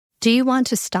Do you want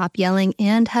to stop yelling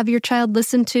and have your child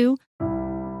listen too?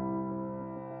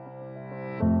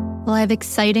 Well, I have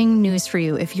exciting news for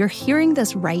you. If you're hearing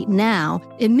this right now,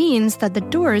 it means that the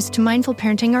doors to mindful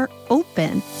parenting are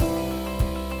open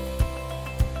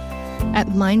at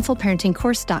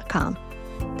mindfulparentingcourse.com.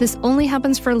 This only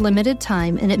happens for a limited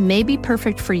time, and it may be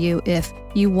perfect for you if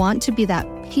you want to be that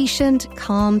patient,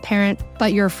 calm parent,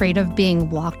 but you're afraid of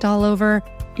being walked all over.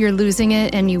 You're losing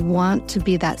it, and you want to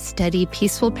be that steady,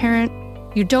 peaceful parent.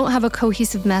 You don't have a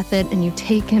cohesive method, and you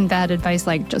take in bad advice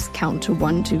like just count to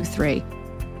 1, 2, 3.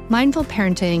 Mindful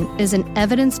parenting is an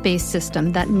evidence-based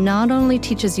system that not only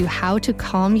teaches you how to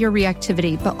calm your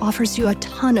reactivity, but offers you a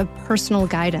ton of personal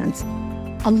guidance.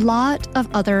 A lot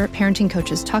of other parenting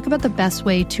coaches talk about the best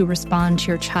way to respond to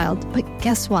your child, but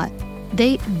guess what?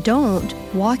 They don't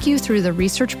walk you through the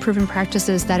research-proven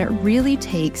practices that it really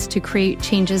takes to create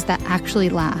changes that actually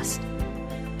last.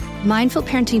 Mindful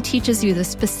parenting teaches you the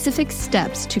specific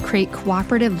steps to create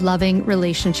cooperative, loving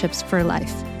relationships for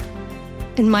life.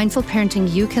 In mindful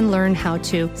parenting, you can learn how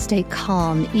to stay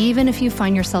calm, even if you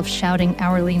find yourself shouting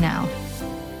hourly now.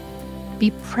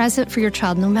 Be present for your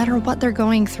child no matter what they're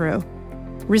going through.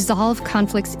 Resolve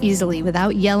conflicts easily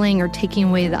without yelling or taking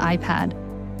away the iPad.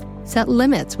 Set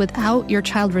limits without your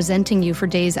child resenting you for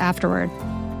days afterward.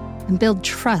 And build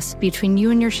trust between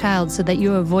you and your child so that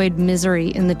you avoid misery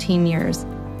in the teen years.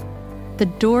 The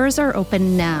doors are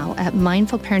open now at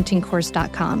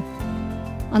mindfulparentingcourse.com.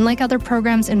 Unlike other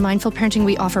programs in Mindful Parenting,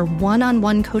 we offer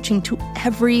one-on-one coaching to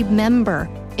every member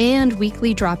and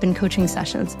weekly drop-in coaching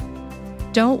sessions.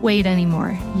 Don't wait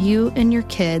anymore. You and your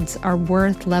kids are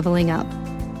worth leveling up.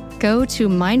 Go to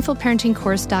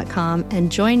mindfulparentingcourse.com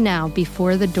and join now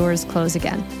before the doors close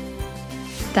again.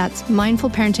 That's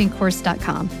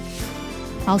mindfulparentingcourse.com.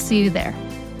 I'll see you there.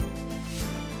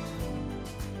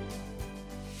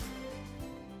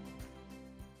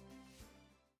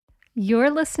 You're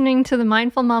listening to the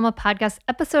Mindful Mama podcast,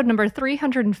 episode number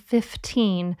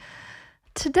 315.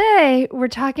 Today, we're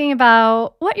talking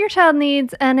about what your child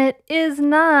needs, and it is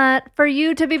not for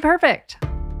you to be perfect.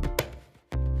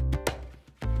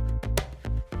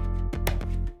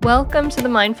 Welcome to the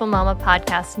Mindful Mama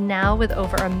podcast, now with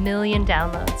over 1 million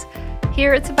downloads.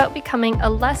 Here, it's about becoming a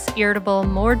less irritable,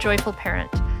 more joyful parent.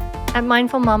 At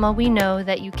Mindful Mama, we know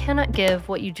that you cannot give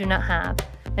what you do not have,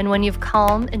 and when you have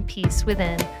calm and peace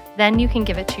within, then you can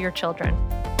give it to your children.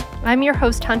 I'm your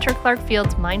host, Hunter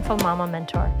Clark-Fields, Mindful Mama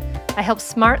Mentor. I help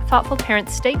smart, thoughtful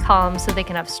parents stay calm so they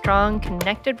can have strong,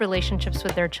 connected relationships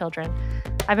with their children.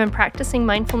 I've been practicing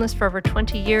mindfulness for over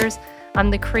 20 years. I'm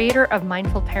the creator of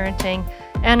Mindful Parenting,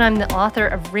 and I'm the author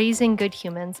of Raising Good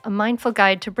Humans, a mindful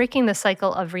guide to breaking the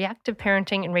cycle of reactive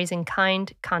parenting and raising kind,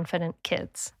 confident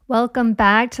kids. Welcome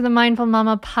back to the Mindful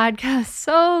Mama podcast.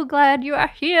 So glad you are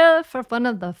here for one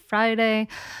of the Friday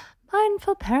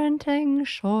Mindful Parenting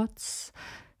shorts.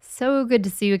 So good to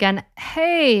see you again.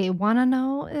 Hey, want to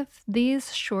know if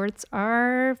these shorts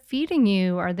are feeding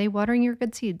you? Are they watering your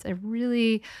good seeds? I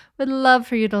really would love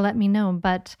for you to let me know,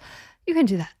 but you can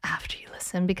do that after you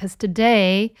listen, because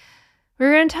today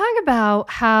we're going to talk about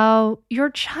how your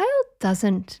child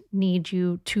doesn't need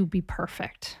you to be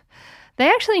perfect. They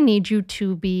actually need you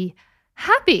to be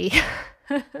happy.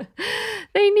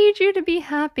 They need you to be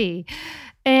happy.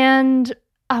 And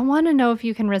I want to know if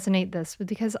you can resonate this,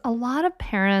 because a lot of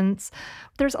parents,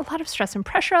 there's a lot of stress and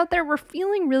pressure out there. We're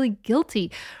feeling really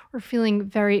guilty. We're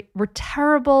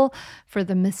terrible for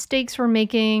the mistakes we're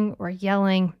making. We're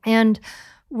yelling, and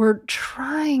we're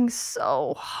trying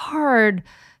so hard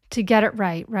to get it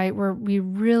right? We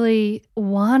really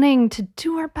wanting to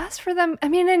do our best for them. I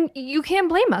mean, and you can't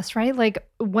blame us, right? Like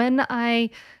when I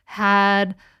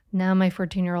had now my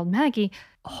 14-year-old Maggie,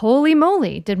 holy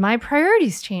moly, did my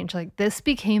priorities change? Like this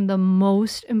became the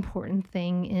most important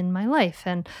thing in my life.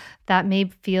 And that may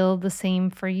feel the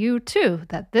same for you too,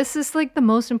 that this is like the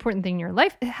most important thing in your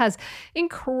life. It has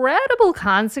incredible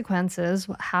consequences,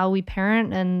 how we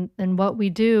parent and what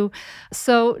we do.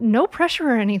 So no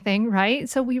pressure or anything, right?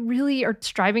 So we really are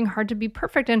striving hard to be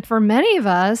perfect. And for many of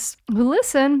us who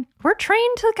listen, we're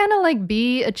trained to kind of like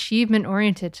be achievement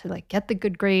oriented, to like get the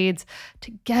good grades,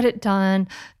 to get it done,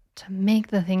 to make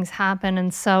the things happen.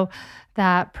 And so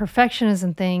that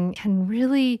perfectionism thing can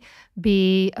really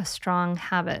be a strong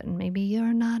habit. And maybe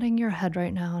you're nodding your head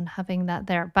right now and having that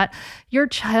there. But your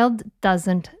child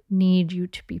doesn't need you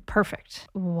to be perfect.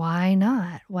 Why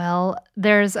not? Well,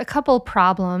 there's a couple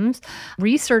problems.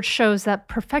 Research shows that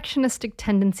perfectionistic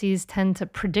tendencies tend to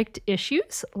predict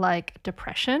issues like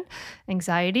depression,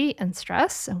 anxiety, and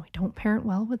stress, and we don't parent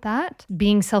well with that.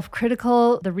 Being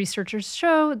self-critical, the researchers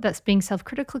show that being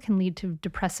self-critical can lead to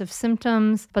depressive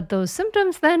symptoms, but those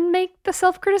symptoms then make the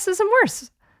self-criticism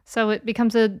worse. So it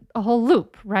becomes a whole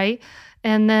loop, right?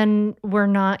 And then we're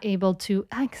not able to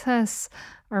access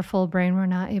our full brain. We're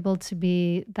not able to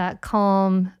be that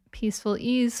calm, peaceful,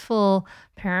 easeful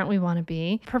parent we want to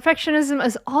be. Perfectionism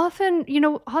is often,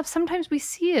 sometimes we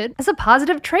see it as a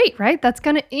positive trait, right? That's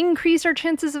going to increase our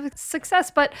chances of success.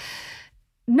 But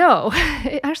no,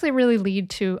 it actually really lead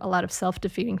to a lot of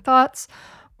self-defeating thoughts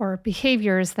or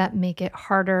behaviors that make it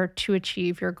harder to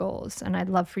achieve your goals. And I'd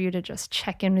love for you to just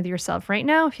check in with yourself right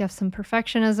now. If you have some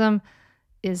perfectionism,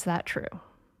 is that true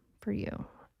for you?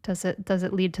 Does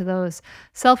it lead to those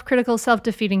self-critical,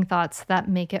 self-defeating thoughts that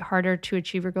make it harder to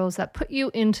achieve your goals, that put you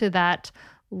into that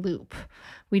loop?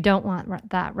 We don't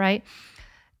want that, right?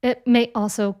 It may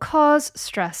also cause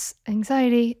stress,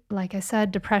 anxiety, like I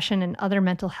said, depression, and other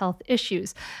mental health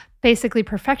issues. Basically,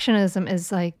 perfectionism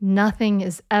is like nothing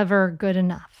is ever good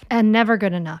enough and never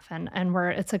good enough. And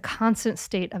it's a constant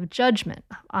state of judgment.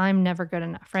 I'm never good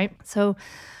enough, right? So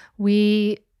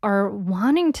we are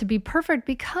wanting to be perfect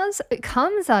because it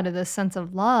comes out of this sense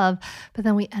of love, but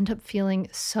then we end up feeling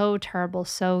so terrible,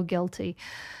 so guilty.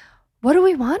 What do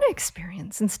we want to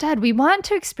experience instead? We want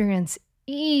to experience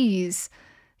ease,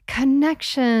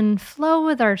 connection, flow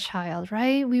with our child,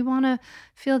 right? We want to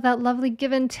feel that lovely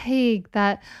give and take,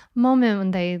 that moment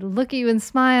when they look at you and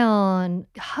smile and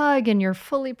hug and you're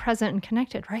fully present and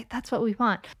connected, right? That's what we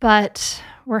want. But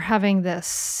we're having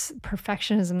this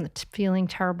perfectionism, feeling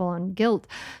terrible and guilt.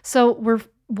 So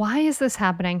why is this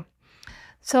happening?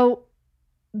 So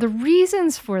the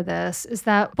reasons for this is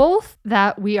that both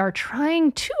that we are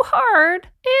trying too hard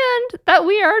and that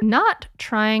we are not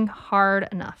trying hard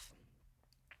enough.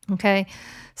 Okay,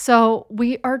 so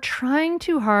we are trying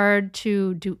too hard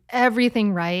to do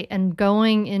everything right and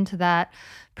going into that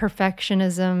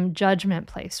perfectionism judgment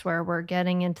place where we're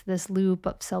getting into this loop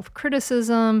of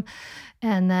self-criticism.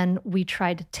 And then we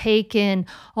try to take in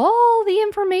all the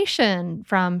information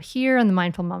from here in the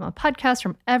Mindful Mama podcast,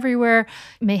 from everywhere.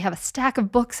 You may have a stack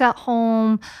of books at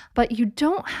home, but you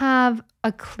don't have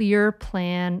a clear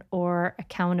plan or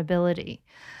accountability.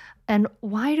 And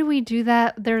why do we do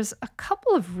that? There's a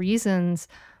couple of reasons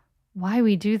why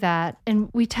we do that. And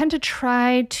we tend to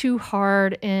try too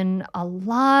hard in a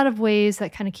lot of ways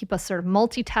that kind of keep us sort of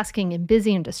multitasking and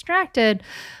busy and distracted,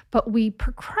 but we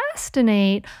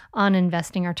procrastinate on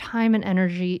investing our time and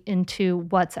energy into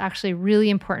what's actually really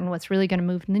important, what's really going to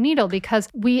move the needle, because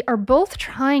we are both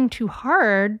trying too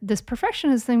hard, this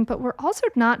perfectionist thing, but we're also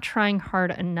not trying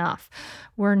hard enough.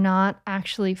 We're not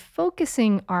actually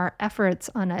focusing our efforts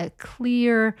on a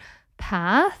clear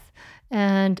path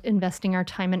and investing our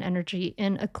time and energy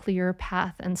in a clear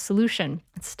path and solution.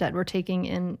 Instead, we're taking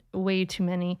in way too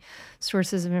many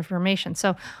sources of information.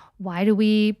 So why do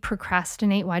we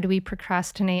procrastinate? Why do we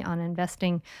procrastinate on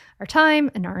investing our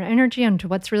time and our energy into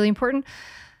what's really important?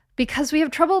 Because we have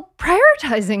trouble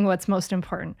prioritizing what's most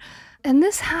important. And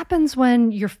this happens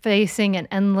when you're facing an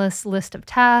endless list of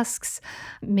tasks.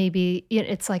 Maybe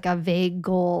it's like a vague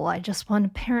goal. I just want to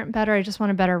parent better. I just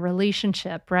want a better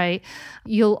relationship, right?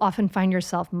 You'll often find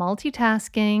yourself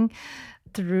multitasking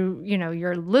through,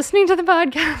 you're listening to the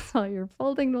podcast while you're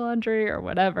folding the laundry or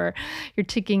whatever. You're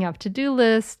ticking up to-do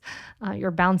lists.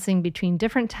 You're bouncing between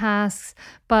different tasks.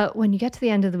 But when you get to the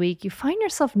end of the week, you find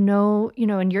yourself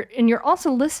and you're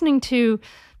also listening to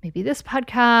maybe this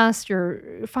podcast,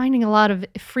 you're finding a lot of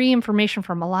free information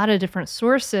from a lot of different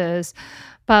sources.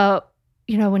 But,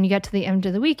 when you get to the end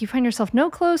of the week, you find yourself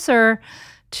no closer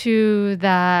to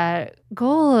that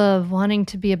goal of wanting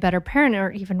to be a better parent, or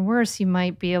even worse, you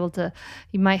might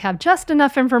have just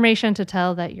enough information to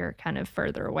tell that you're kind of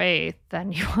further away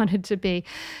than you wanted to be.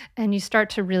 And you start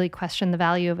to really question the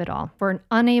value of it all. We're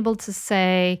unable to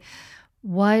say,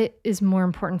 what is more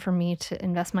important for me to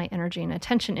invest my energy and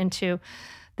attention into?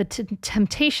 The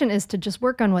temptation is to just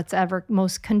work on what's ever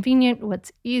most convenient,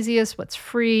 what's easiest, what's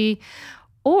free,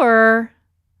 or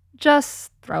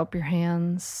just throw up your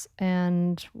hands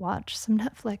and watch some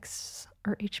Netflix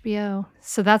or HBO.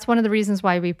 So that's one of the reasons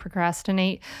why we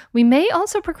procrastinate. We may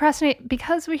also procrastinate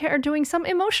because we are doing some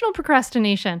emotional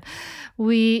procrastination.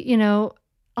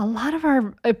 A lot of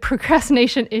our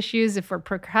procrastination issues, if we're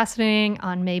procrastinating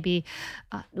on maybe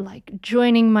like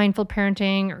joining mindful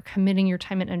parenting or committing your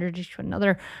time and energy to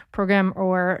another program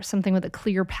or something with a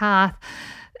clear path,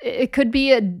 it could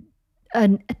be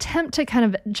an attempt to kind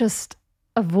of just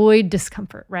avoid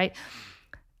discomfort, right?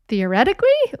 Theoretically,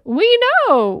 we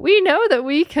know that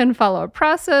we can follow a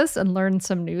process and learn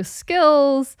some new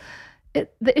skills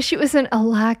The issue isn't a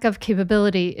lack of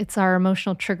capability. It's our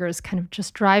emotional triggers kind of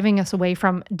just driving us away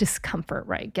from discomfort,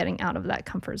 right? Getting out of that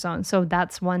comfort zone. So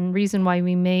that's one reason why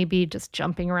we may be just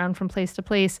jumping around from place to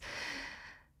place.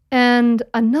 And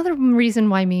another reason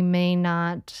why we may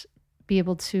not be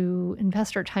able to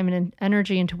invest our time and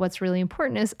energy into what's really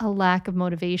important is a lack of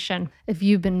motivation. If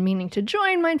you've been meaning to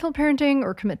join mindful parenting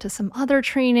or commit to some other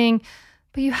training,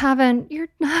 but you haven't, you're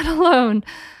not alone.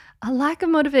 A lack of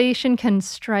motivation can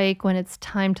strike when it's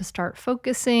time to start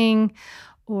focusing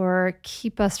or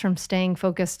keep us from staying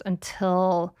focused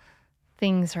until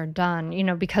things are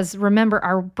done, because remember,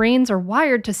 our brains are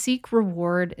wired to seek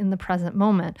reward in the present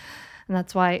moment. And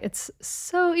that's why it's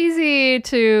so easy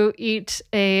to eat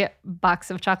a box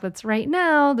of chocolates right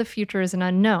now. The future is an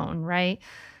unknown, right?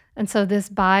 And so this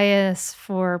bias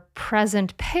for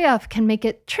present payoff can make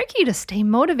it tricky to stay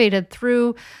motivated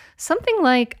through something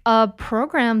like a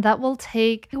program that will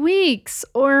take weeks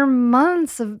or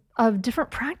months of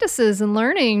different practices and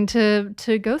learning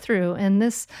to go through. And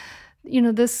this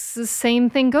same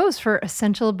thing goes for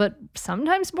essential but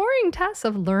sometimes boring tasks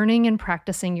of learning and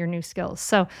practicing your new skills.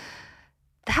 So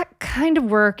that kind of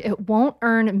work, it won't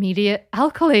earn immediate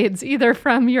accolades either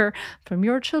from your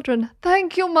children.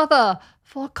 Thank you, mother,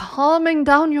 for calming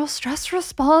down your stress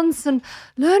response and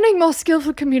learning more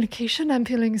skillful communication. I'm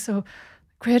feeling so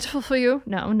grateful for you.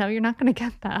 No, you're not going to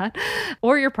get that.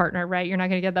 Or your partner, right? You're not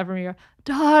going to get that from your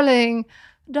darling,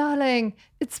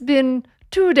 it's been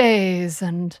 2 days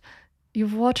and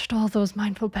you've watched all those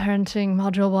mindful parenting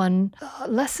module 1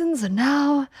 lessons, and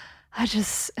now I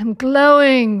just am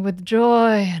glowing with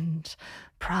joy and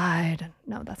pride. And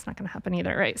no, that's not going to happen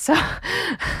either, right? So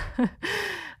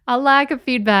a lack of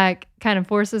feedback kind of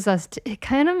forces us it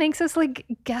kind of makes us like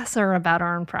guesser about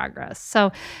our own progress. So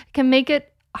it can make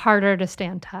it harder to stay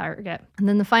on target. And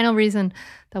then the final reason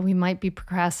that we might be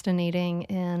procrastinating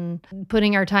in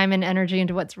putting our time and energy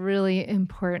into what's really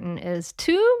important is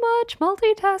too much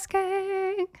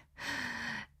multitasking.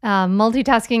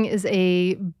 Multitasking is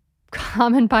a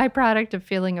common byproduct of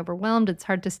feeling overwhelmed. It's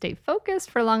hard to stay focused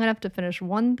for long enough to finish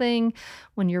one thing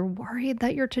when you're worried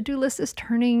that your to-do list is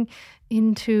turning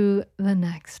into the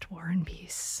next War and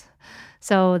Peace.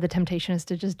 So the temptation is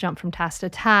to just jump from task to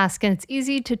task, and it's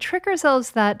easy to trick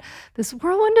ourselves that this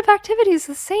whirlwind of activity is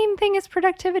the same thing as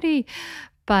productivity.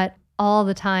 But all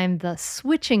the time, the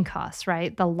switching costs,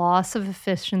 right? The loss of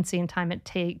efficiency and time it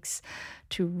takes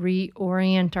to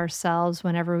reorient ourselves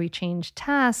whenever we change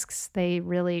tasks, they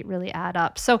really, really add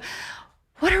up. So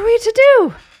what are we to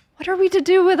do? What are we to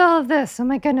do with all of this? Oh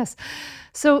my goodness.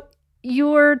 So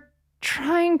you're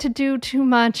trying to do too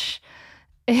much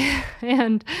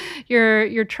and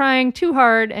you're trying too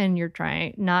hard and you're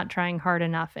not trying hard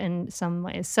enough in some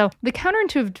ways. So the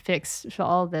counterintuitive fix for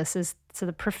all of this is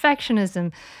the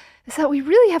perfectionism is that we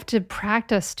really have to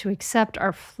practice to accept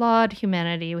our flawed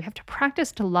humanity. We have to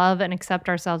practice to love and accept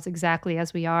ourselves exactly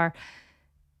as we are.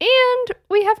 And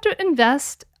we have to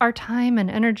invest our time and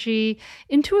energy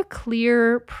into a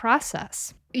clear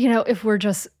process. If we're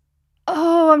just,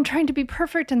 I'm trying to be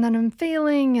perfect and then I'm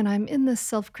failing and I'm in this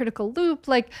self-critical loop,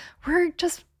 like we're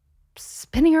just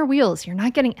spinning our wheels. You're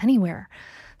not getting anywhere.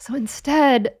 So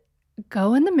instead,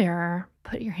 go in the mirror,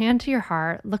 put your hand to your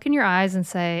heart, look in your eyes and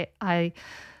say, I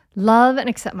love and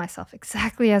accept myself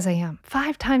exactly as I am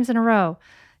 5 times in a row.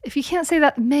 If you can't say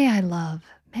that, may I love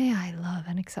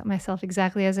and accept myself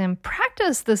exactly as I am.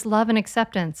 Practice this love and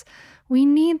acceptance. We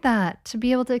need that to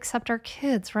be able to accept our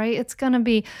kids, right? It's going to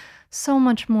be so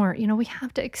much more. We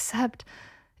have to accept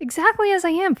exactly as I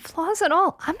am, flaws and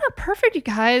all. I'm not perfect, you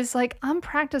guys. Like I'm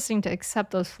practicing to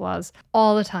accept those flaws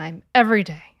all the time, every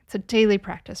day. It's a daily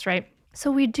practice, right? So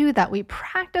we do that. We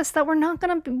practice that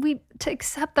to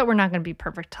accept that we're not going to be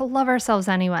perfect, to love ourselves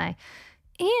anyway.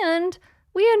 And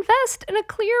we invest in a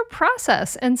clear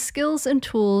process and skills and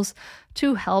tools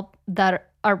to help that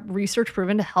are research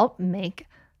proven to help make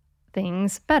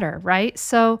things better, right?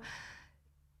 So,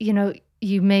 you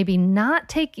may be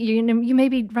you may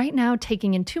be right now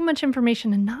taking in too much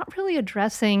information and not really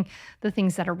addressing the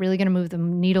things that are really going to move the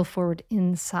needle forward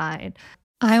inside.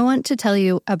 I want to tell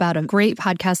you about a great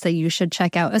podcast that you should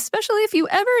check out, especially if you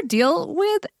ever deal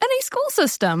with any school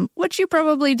system, which you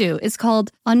probably do. It's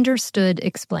called Understood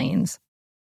Explains.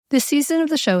 This season of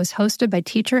the show is hosted by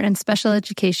teacher and special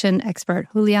education expert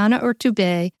Juliana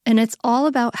Urtubey, and it's all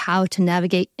about how to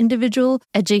navigate individual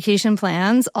education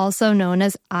plans, also known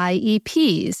as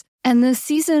IEPs. And this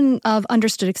season of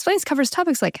Understood Explains covers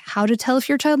topics like how to tell if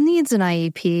your child needs an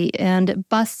IEP and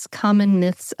busts common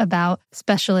myths about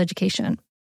special education.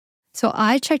 So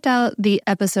I checked out the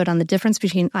episode on the difference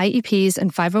between IEPs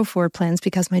and 504 plans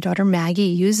because my daughter Maggie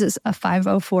uses a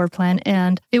 504 plan,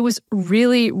 and it was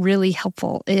really, really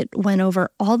helpful. It went over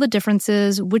all the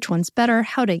differences, which one's better,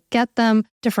 how to get them,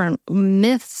 different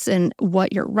myths and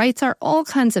what your rights are, all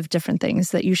kinds of different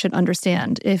things that you should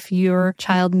understand if your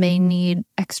child may need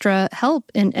extra help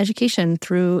in education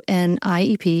through an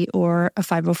IEP or a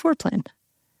 504 plan.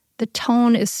 The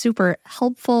tone is super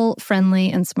helpful,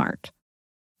 friendly, and smart.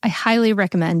 I highly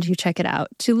recommend you check it out.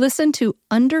 To listen to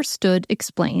Understood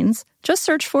Explains, just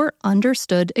search for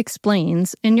Understood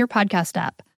Explains in your podcast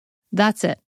app. That's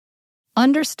it.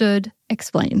 Understood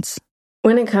Explains.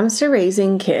 When it comes to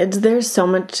raising kids, there's so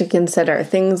much to consider.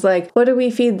 Things like, what do we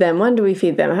feed them? When do we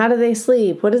feed them? How do they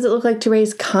sleep? What does it look like to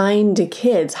raise kind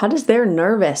kids? How does their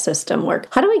nervous system work?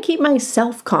 How do I keep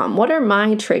myself calm? What are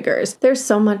my triggers? There's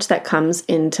so much that comes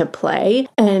into play,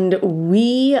 and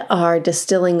we are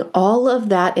distilling all of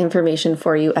that information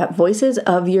for you at Voices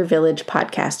of Your Village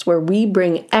podcast, where we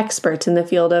bring experts in the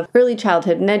field of early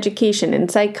childhood and education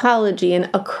and psychology and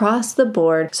across the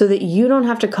board so that you don't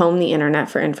have to comb the internet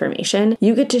for information.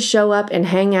 You get to show up and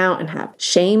hang out and have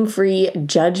shame-free,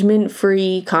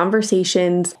 judgment-free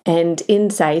conversations and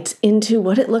insights into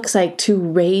what it looks like to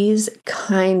raise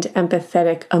kind,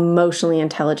 empathetic, emotionally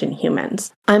intelligent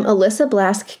humans. I'm Alyssa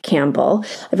Blask Campbell.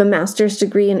 I have a master's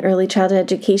degree in early childhood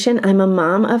education. I'm a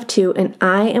mom of 2, and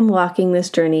I am walking this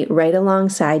journey right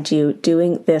alongside you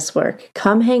doing this work.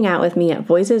 Come hang out with me at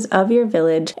Voices of Your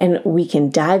Village, and we can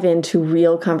dive into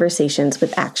real conversations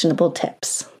with actionable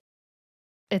tips.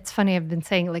 It's funny, I've been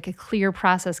saying like a clear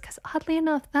process because oddly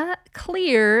enough, that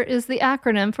CLEAR is the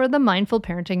acronym for the Mindful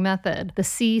Parenting Method. The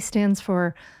C stands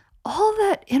for all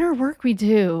that inner work we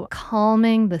do.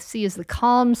 Calming, the C is the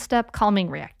calm step, calming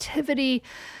reactivity,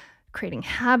 creating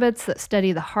habits that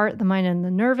steady the heart, the mind, and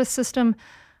the nervous system,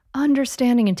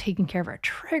 understanding and taking care of our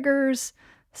triggers,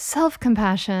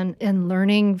 self-compassion, and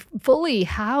learning fully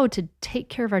how to take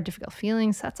care of our difficult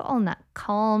feelings. That's all in that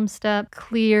calm step.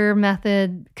 CLEAR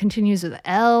method continues with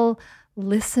L,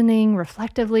 listening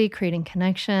reflectively, creating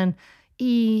connection.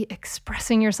 E,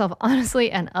 expressing yourself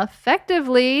honestly and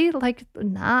effectively, like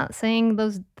not saying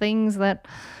those things that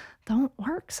don't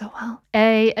work so well.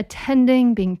 A,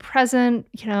 attending, being present.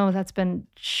 That's been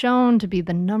shown to be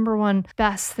the number one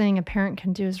best thing a parent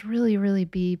can do is really, really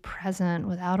be present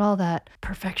without all that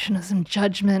perfectionism,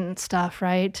 judgment and stuff,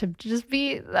 right? To just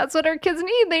be, that's what our kids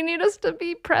need. They need us to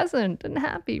be present and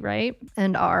happy, right?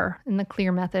 And R in the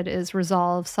CLEAR method is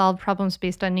resolve, solve problems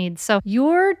based on needs. So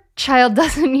your child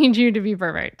doesn't need you to be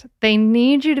perfect. They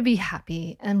need you to be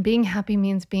happy. And being happy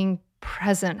means being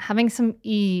present, having some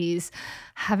ease,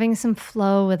 having some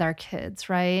flow with our kids,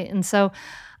 right? And so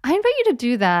I invite you to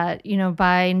do that,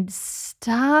 by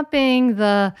stopping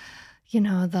the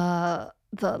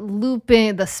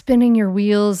looping, the spinning your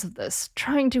wheels, this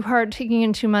trying too hard, taking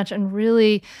in too much, and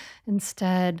really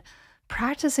instead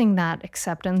practicing that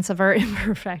acceptance of our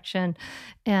imperfection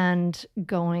and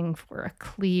going for a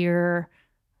clear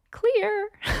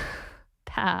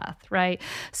path, right?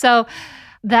 So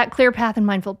that clear path in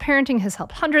mindful parenting has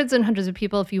helped hundreds and hundreds of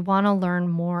people. If you want to learn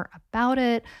more about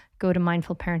it, go to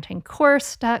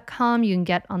mindfulparentingcourse.com. You can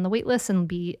get on the wait list and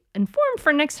be informed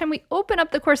for next time we open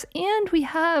up the course. And we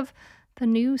have the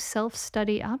new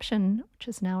self-study option, which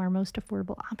is now our most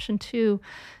affordable option too,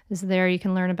 is there. You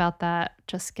can learn about that.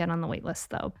 Just get on the wait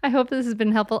list though. I hope this has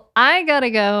been helpful. I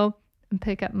gotta go and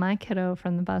pick up my kiddo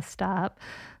from the bus stop.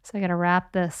 So I gotta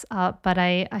wrap this up, but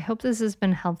I hope this has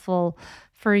been helpful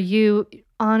for you.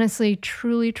 Honestly,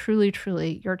 truly, truly,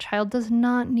 truly, your child does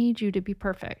not need you to be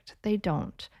perfect. They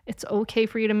don't. It's okay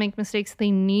for you to make mistakes. They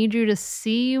need you to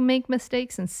see you make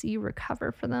mistakes and see you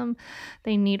recover for them.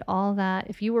 They need all that.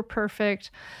 If you were perfect,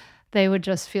 they would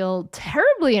just feel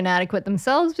terribly inadequate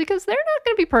themselves because they're not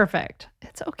going to be perfect.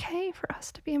 It's okay for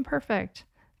us to be imperfect.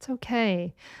 It's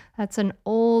okay. That's an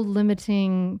old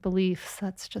limiting belief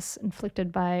that's just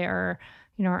inflicted by our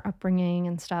upbringing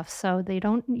and stuff. So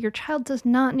your child does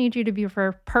not need you to be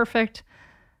perfect.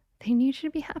 They need you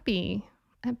to be happy,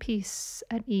 at peace,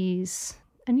 at ease.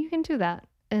 And you can do that.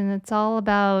 And it's all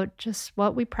about just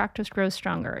what we practice grows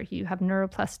stronger. You have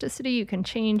neuroplasticity, you can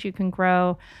change, you can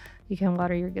grow, you can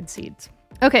water your good seeds.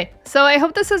 Okay, so I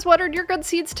hope this has watered your good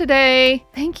seeds today.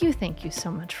 Thank you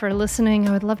so much for listening.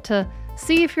 I would love to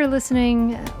see if you're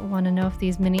listening. I want to know if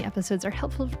these mini episodes are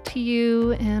helpful to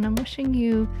you, and I'm wishing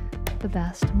you the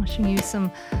best. I'm wishing you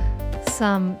some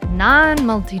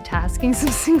non-multitasking, some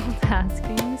single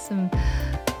tasking, some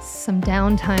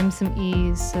downtime, some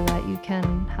ease, so that you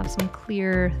can have some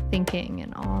clear thinking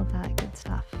and all that good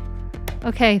stuff.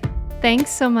 Okay,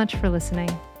 thanks so much for listening.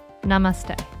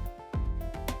 Namaste.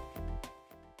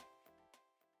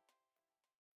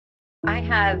 I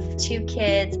have 2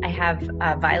 kids. I have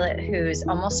Violet, who's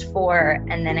almost 4,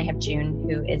 and then I have June,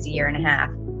 who is a year and a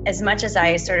half. As much as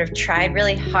I sort of tried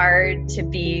really hard to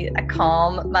be a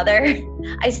calm mother,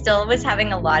 I still was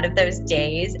having a lot of those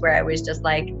days where I was just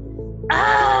like,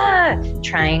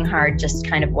 trying hard just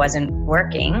kind of wasn't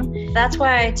working. That's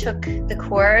why I took the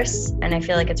course, and I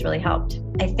feel like it's really helped.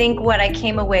 I think what I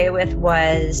came away with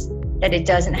was that it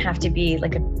doesn't have to be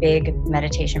like a big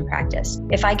meditation practice.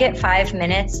 If I get 5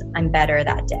 minutes, I'm better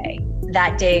that day.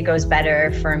 That day goes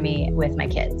better for me with my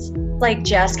kids. Like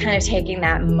just kind of taking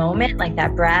that moment, like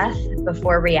that breath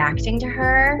before reacting to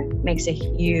her makes a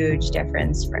huge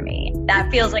difference for me.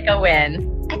 That feels like a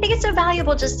win. I think it's so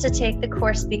valuable just to take the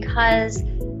course because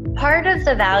part of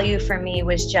the value for me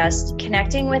was just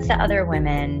connecting with the other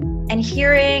women and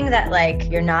hearing that like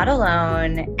you're not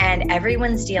alone and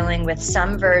everyone's dealing with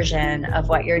some version of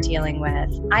what you're dealing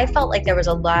with. I felt like there was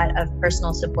a lot of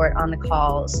personal support on the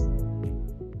calls.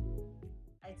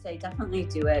 I'd say definitely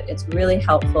do it. It's really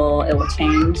helpful. It will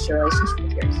change your relationship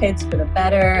with your kids for the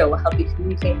better. It will help you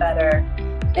communicate better.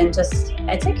 And just,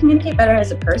 I'd say communicate better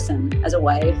as a person, as a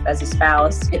wife, as a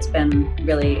spouse. It's been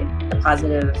really a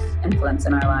positive influence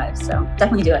in our lives. So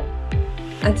definitely do it.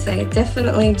 I'd say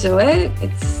definitely do it.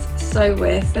 It's so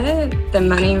worth it. The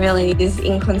money really is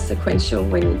inconsequential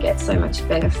when you get so much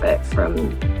benefit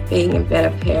from being a better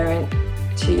parent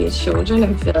to your children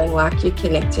and feeling like you're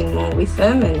connecting more with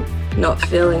them and not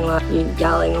feeling like you're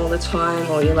yelling all the time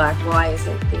or you're like, why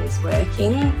isn't things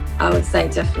working? I would say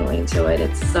definitely do it.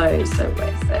 It's so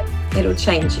worth it. It'll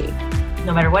change you.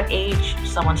 No matter what age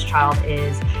someone's child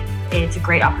is, it's a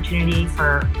great opportunity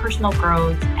for personal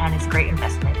growth and it's a great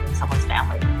investment in someone's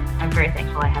family. I'm very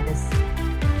thankful I had this.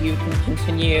 You can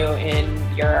continue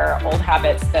in your old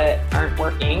habits that aren't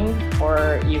working,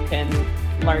 or you can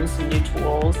learn some new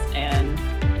tools and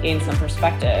gain some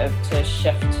perspective to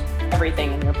shift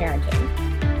everything in your parenting.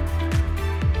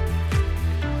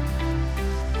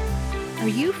 Are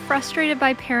you frustrated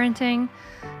by parenting?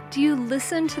 Do you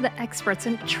listen to the experts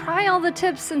and try all the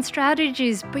tips and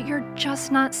strategies, but you're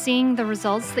just not seeing the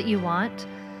results that you want?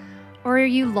 Or are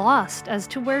you lost as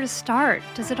to where to start?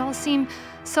 Does it all seem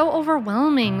so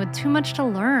overwhelming with too much to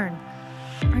learn?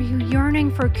 Are you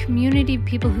yearning for a community of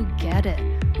people who get it,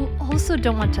 who also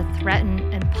don't want to threaten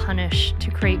and punish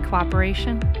to create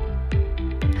cooperation?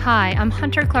 Hi, I'm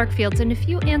Hunter Clark-Fields, and if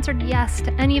you answered yes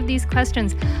to any of these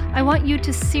questions, I want you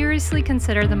to seriously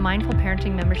consider the Mindful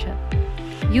Parenting membership.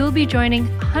 You'll be joining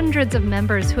hundreds of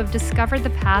members who have discovered the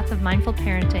path of mindful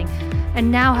parenting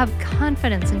and now have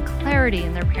confidence and clarity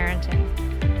in their parenting.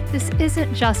 This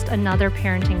isn't just another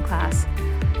parenting class.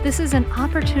 This is an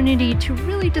opportunity to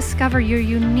really discover your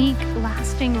unique,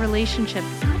 lasting relationship,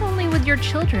 not only with your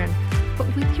children, but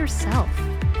with yourself.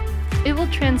 It will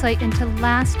translate into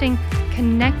lasting,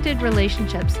 connected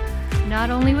relationships,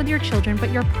 not only with your children,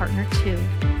 but your partner too.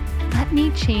 Let me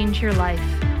change your life.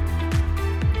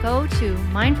 Go to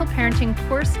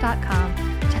mindfulparentingcourse.com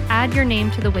to add your name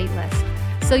to the waitlist,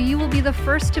 so you will be the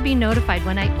first to be notified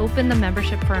when I open the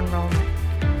membership for enrollment.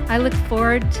 I look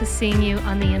forward to seeing you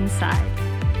on the inside.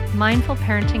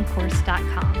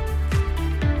 mindfulparentingcourse.com.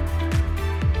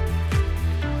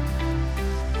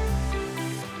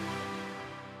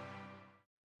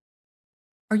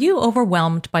 Are you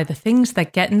overwhelmed by the things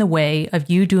that get in the way of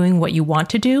you doing what you want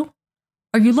to do?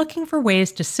 Are you looking for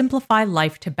ways to simplify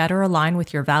life to better align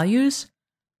with your values?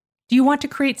 Do you want to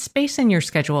create space in your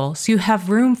schedule so you have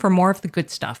room for more of the good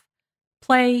stuff?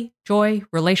 Play, joy,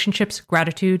 relationships,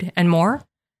 gratitude, and more?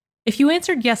 If you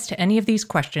answered yes to any of these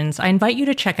questions, I invite you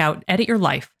to check out Edit Your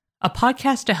Life, a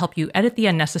podcast to help you edit the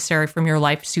unnecessary from your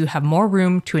life so you have more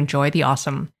room to enjoy the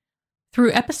awesome.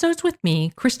 Through episodes with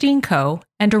me, Christine Coe,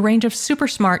 and a range of super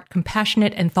smart,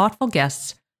 compassionate, and thoughtful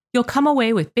guests, you'll come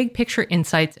away with big picture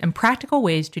insights and practical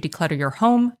ways to declutter your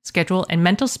home, schedule, and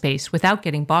mental space without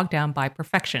getting bogged down by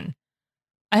perfection.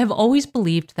 I have always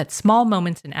believed that small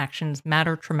moments and actions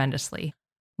matter tremendously.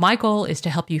 My goal is to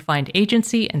help you find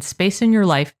agency and space in your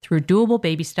life through doable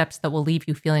baby steps that will leave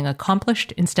you feeling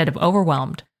accomplished instead of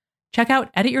overwhelmed. Check out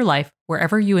Edit Your Life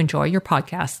wherever you enjoy your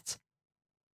podcasts.